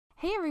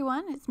Hey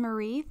everyone, it's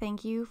Marie.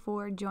 Thank you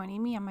for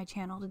joining me on my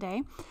channel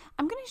today.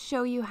 I'm going to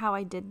show you how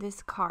I did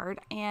this card,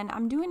 and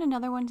I'm doing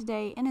another one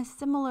today in a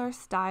similar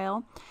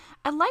style.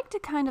 I like to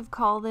kind of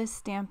call this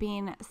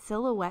stamping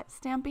silhouette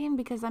stamping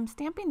because I'm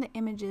stamping the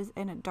images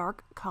in a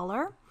dark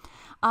color,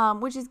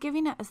 which is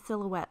giving it a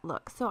silhouette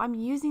look. So I'm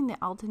using the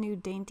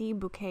Altenew Dainty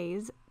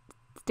Bouquets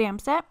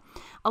stamp set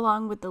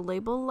along with the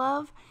label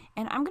Love,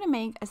 and I'm going to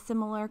make a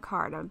similar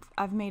card.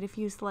 I've made a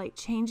few slight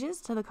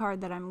changes to the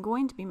card that I'm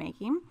going to be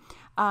making,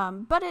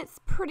 but it's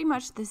pretty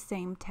much the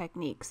same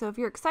technique. So if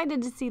you're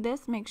excited to see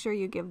this, make sure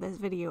you give this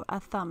video a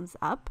thumbs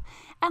up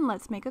and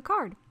let's make a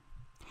card.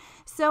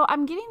 So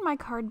I'm getting my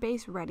card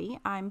base ready.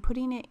 I'm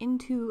putting it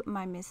into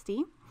my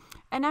MISTI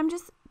and I'm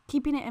just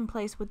keeping it in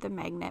place with the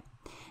magnet.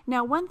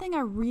 Now, one thing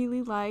I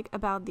really like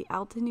about the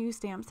Altenew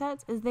stamp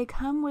sets is they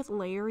come with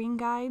layering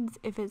guides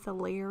if it's a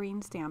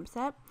layering stamp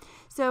set.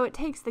 So it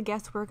takes the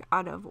guesswork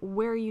out of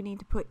where you need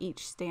to put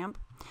each stamp.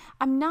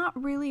 I'm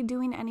not really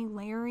doing any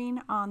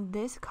layering on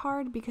this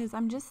card because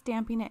I'm just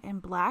stamping it in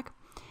black,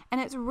 and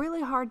it's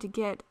really hard to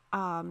get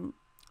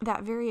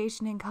that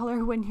variation in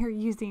color when you're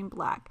using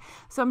black.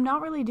 So I'm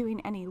not really doing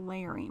any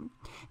layering.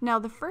 Now,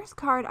 the first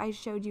card I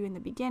showed you in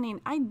the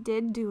beginning, I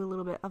did do a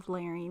little bit of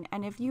layering,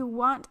 and if you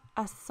want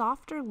a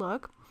softer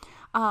look,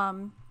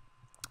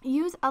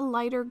 use a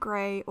lighter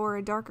gray or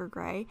a darker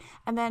gray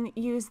and then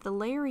use the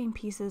layering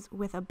pieces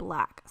with a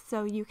black.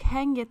 So you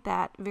can get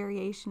that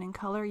variation in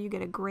color. You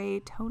get a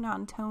gray tone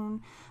on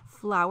tone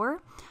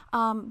flower.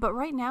 But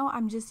right now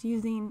I'm just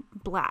using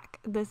black.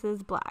 This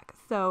is black.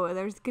 So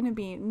there's going to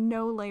be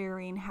no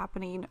layering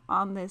happening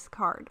on this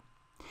card.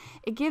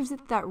 It gives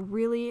it that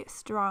really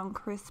strong,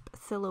 crisp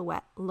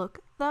silhouette look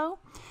though.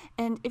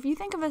 And if you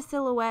think of a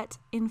silhouette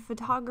in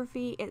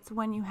photography, it's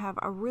when you have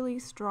a really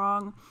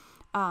strong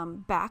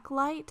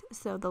backlight,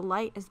 so the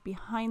light is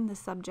behind the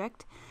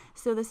subject,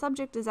 so the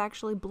subject is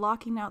actually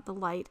blocking out the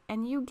light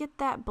and you get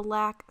that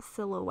black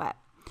silhouette.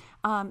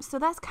 So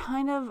that's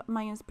kind of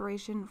my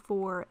inspiration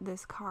for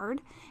this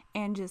card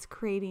and just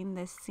creating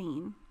this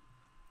scene.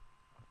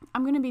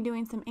 I'm going to be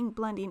doing some ink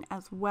blending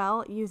as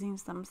well using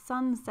some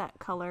sunset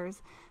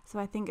colors, so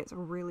I think it's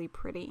really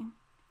pretty.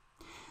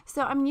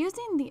 So I'm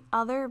using the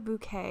other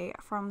bouquet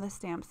from the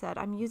stamp set.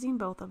 I'm using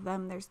both of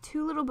them. There's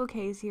two little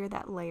bouquets here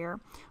that layer.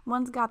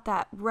 One's got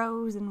that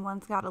rose and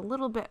one's got a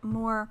little bit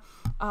more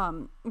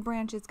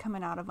branches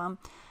coming out of them.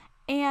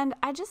 And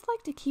I just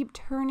like to keep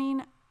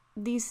turning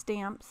these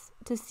stamps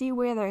to see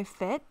where they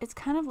fit. It's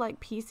kind of like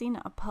piecing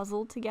a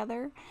puzzle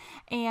together.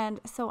 And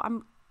so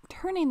I'm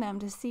turning them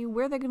to see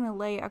where they're going to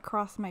lay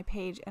across my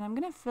page. And I'm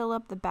going to fill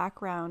up the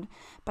background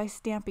by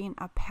stamping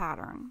a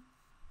pattern.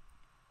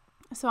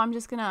 So I'm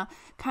just going to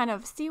kind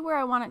of see where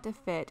I want it to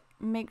fit,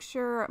 make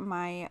sure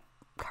my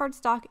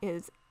cardstock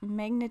is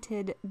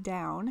magneted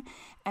down,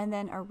 and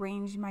then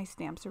arrange my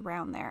stamps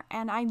around there.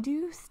 And I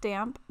do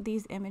stamp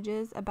these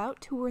images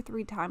about 2 or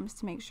 3 times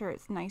to make sure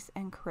it's nice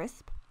and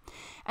crisp.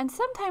 And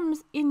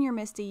sometimes in your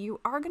MISTI, you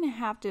are going to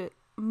have to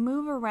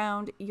move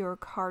around your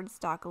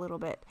cardstock a little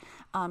bit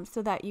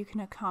so that you can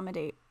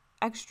accommodate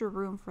extra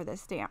room for the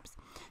stamps.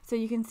 So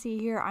you can see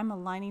here I'm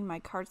aligning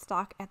my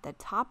cardstock at the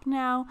top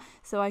now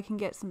so I can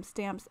get some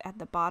stamps at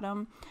the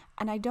bottom,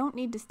 and I don't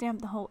need to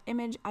stamp the whole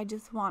image. I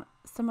just want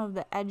some of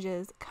the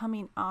edges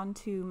coming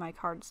onto my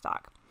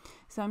cardstock.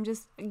 So I'm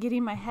just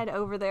getting my head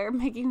over there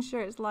making sure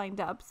it's lined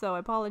up, so I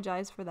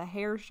apologize for the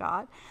hair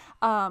shot,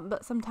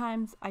 but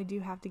sometimes I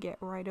do have to get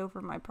right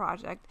over my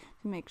project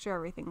to make sure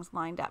everything's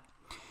lined up.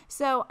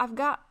 So I've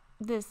got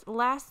this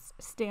last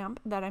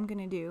stamp that I'm going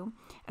to do,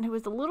 and I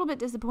was a little bit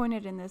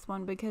disappointed in this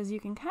one because you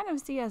can kind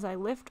of see as I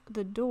lift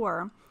the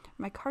door,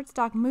 my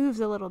cardstock moves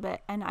a little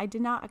bit, and I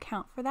did not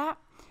account for that.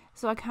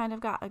 So I kind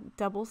of got a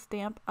double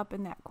stamp up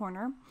in that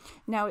corner.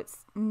 Now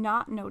it's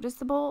not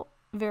noticeable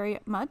very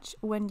much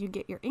when you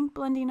get your ink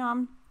blending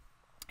on.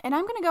 And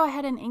I'm going to go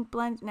ahead and ink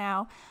blend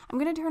now. I'm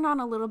going to turn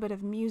on a little bit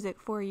of music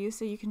for you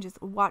so you can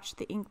just watch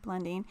the ink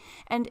blending.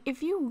 And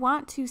if you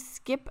want to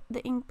skip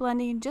the ink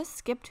blending, just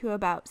skip to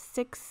about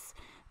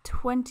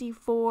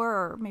 6:24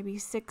 or maybe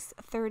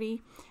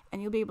 6:30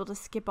 and you'll be able to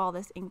skip all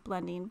this ink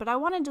blending. But I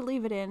wanted to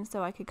leave it in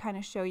so I could kind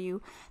of show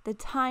you the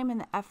time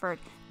and the effort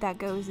that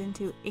goes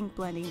into ink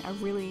blending a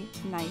really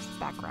nice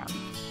background.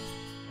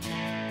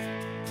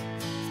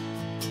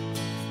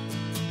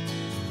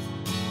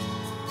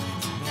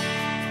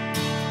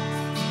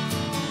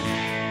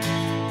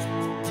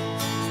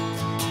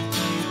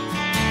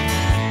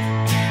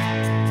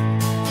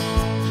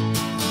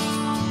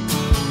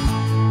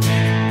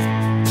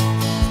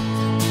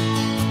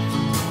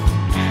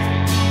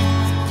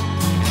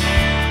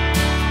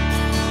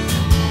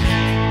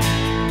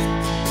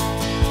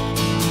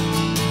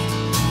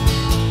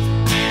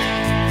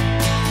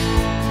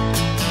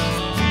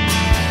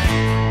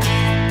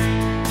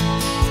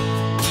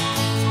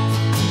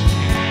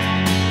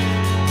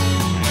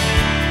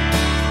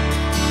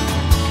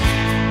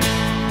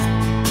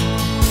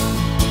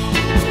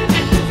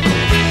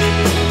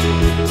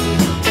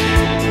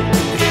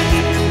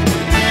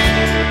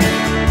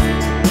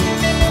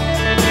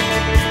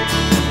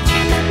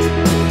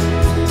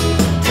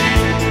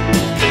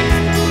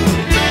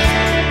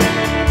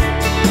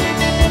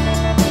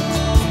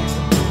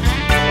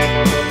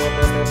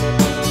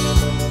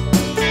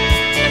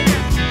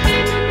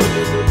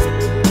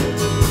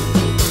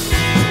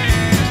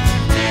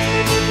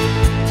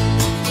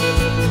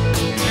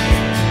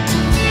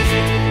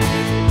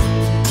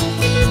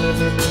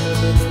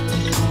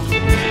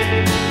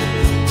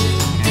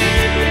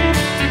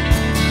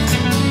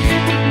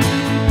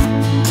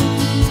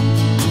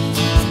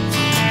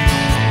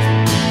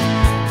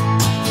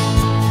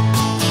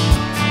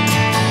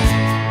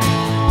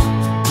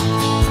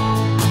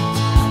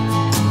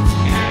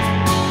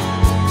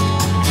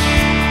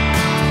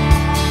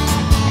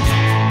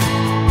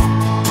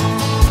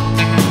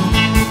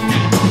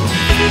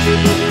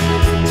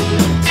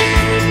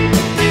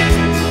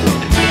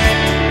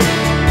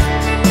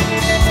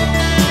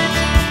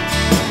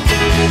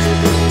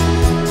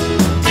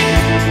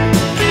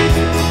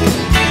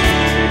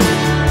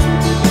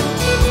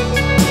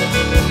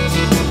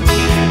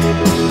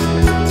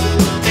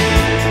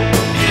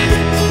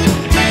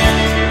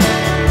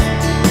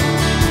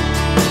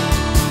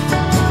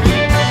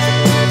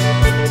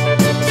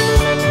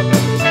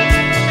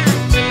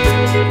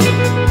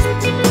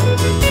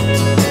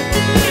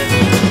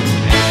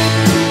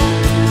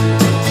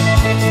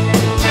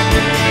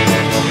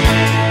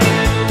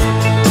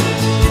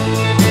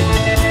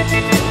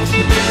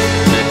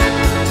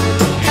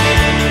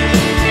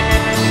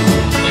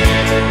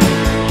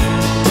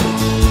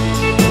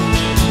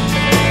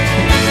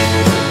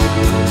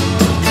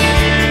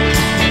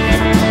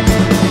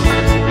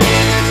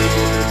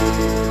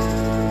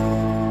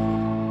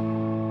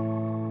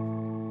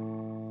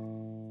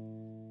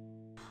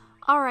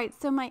 Alright,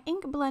 so my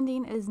ink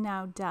blending is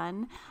now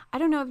done. I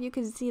don't know if you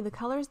can see the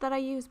colors that I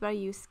use, but I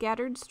use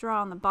Scattered Straw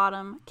on the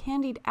bottom,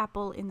 Candied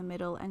Apple in the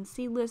middle, and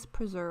Seedless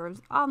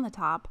Preserves on the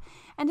top.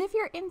 And if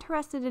you're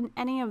interested in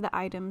any of the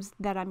items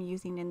that I'm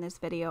using in this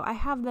video, I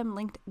have them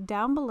linked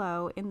down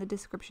below in the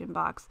description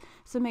box,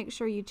 so make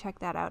sure you check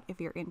that out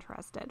if you're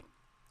interested.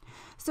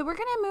 So we're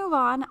going to move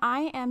on.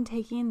 I am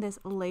taking this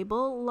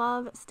Label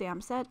Love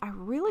stamp set. I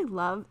really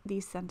love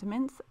these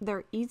sentiments.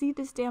 They're easy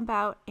to stamp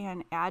out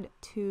and add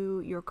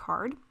to your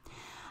card.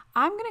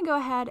 I'm going to go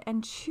ahead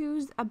and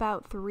choose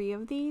about 3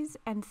 of these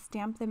and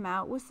stamp them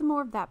out with some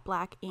more of that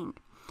black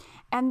ink.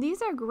 And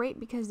these are great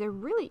because they're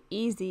really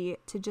easy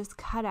to just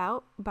cut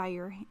out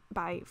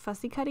by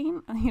fussy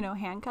cutting,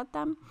 hand cut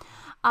them.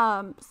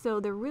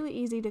 So they're really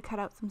easy to cut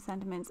out some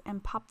sentiments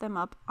and pop them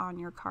up on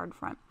your card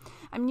front.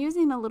 I'm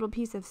using a little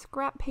piece of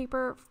scrap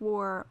paper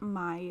for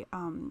my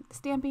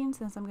stamping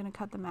since I'm going to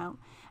cut them out.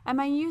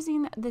 And I'm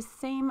using the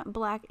same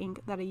black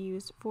ink that I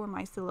used for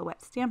my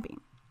silhouette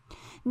stamping.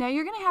 Now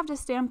you're going to have to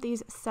stamp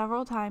these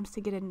several times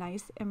to get a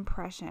nice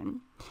impression.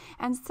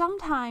 And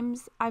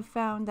sometimes I've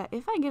found that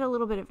if I get a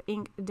little bit of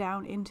ink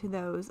down into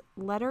those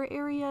letter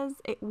areas,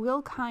 it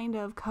will kind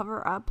of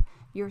cover up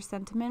your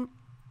sentiment.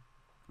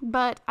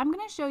 But I'm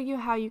going to show you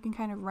how you can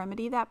kind of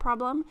remedy that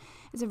problem.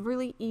 It's a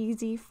really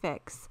easy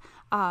fix.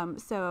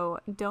 So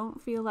don't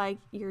feel like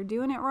you're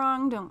doing it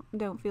wrong.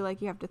 Don't feel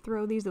like you have to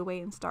throw these away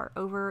and start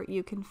over.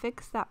 You can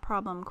fix that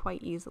problem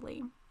quite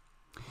easily.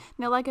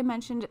 Now, like I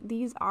mentioned,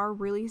 these are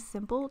really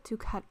simple to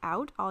cut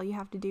out. All you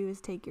have to do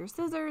is take your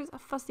scissors, a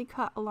fussy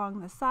cut along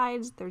the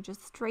sides. They're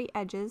just straight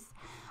edges.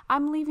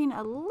 I'm leaving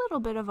a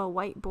little bit of a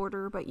white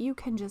border, but you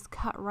can just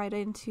cut right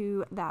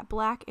into that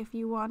black if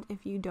you want,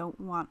 if you don't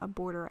want a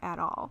border at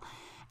all.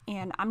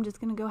 And I'm just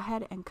going to go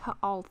ahead and cut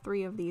all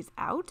 3 of these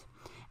out.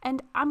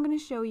 And I'm going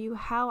to show you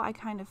how I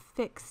kind of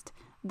fixed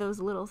those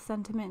little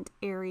sentiment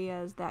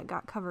areas that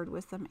got covered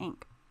with some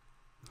ink.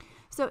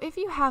 So if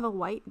you have a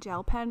white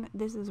gel pen,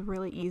 this is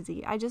really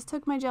easy. I just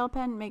took my gel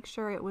pen, make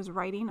sure it was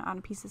writing on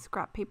a piece of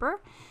scrap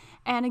paper.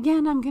 And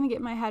again, I'm going to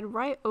get my head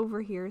right over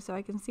here so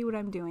I can see what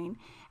I'm doing.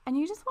 And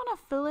you just want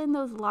to fill in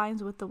those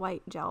lines with the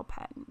white gel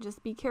pen.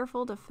 Just be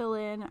careful to fill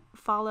in,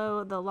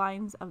 follow the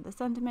lines of the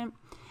sentiment.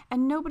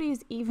 And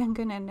nobody's even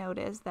going to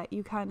notice that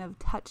you kind of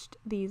touched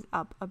these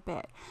up a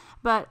bit.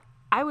 But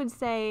I would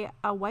say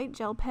a white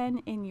gel pen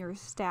in your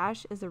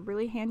stash is a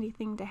really handy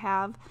thing to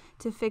have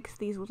to fix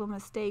these little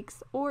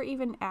mistakes or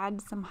even add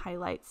some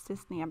highlights to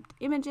stamped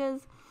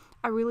images.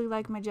 I really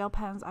like my gel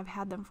pens. I've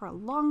had them for a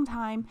long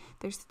time.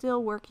 They're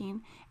still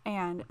working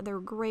and they're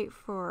great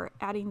for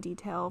adding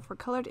detail for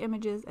colored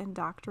images and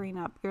doctoring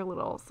up your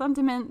little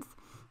sentiments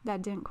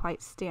that didn't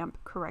quite stamp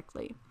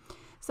correctly.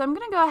 So I'm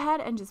going to go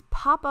ahead and just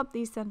pop up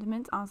these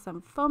sentiments on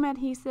some foam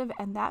adhesive,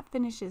 and that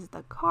finishes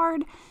the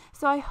card.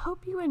 So I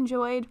hope you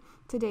enjoyed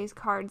today's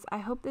cards. I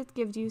hope this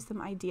gives you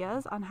some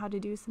ideas on how to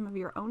do some of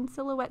your own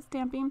silhouette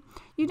stamping.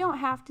 You don't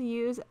have to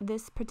use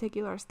this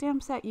particular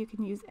stamp set. You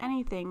can use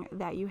anything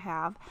that you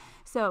have.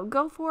 So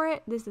go for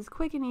it. This is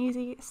quick and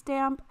easy.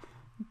 Stamp,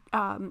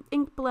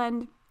 ink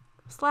blend,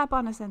 slap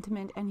on a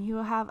sentiment, and you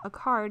will have a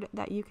card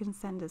that you can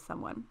send to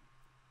someone.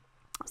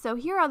 So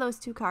here are those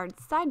 2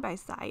 cards side by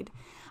side.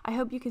 I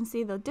hope you can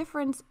see the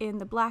difference in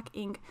the black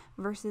ink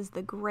versus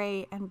the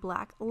gray and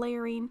black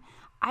layering.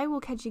 I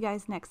will catch you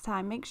guys next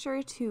time. Make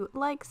sure to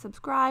like,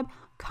 subscribe,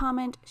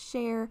 comment,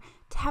 share,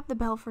 tap the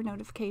bell for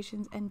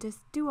notifications, and just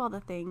do all the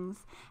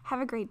things.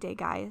 Have a great day,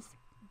 guys.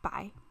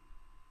 Bye.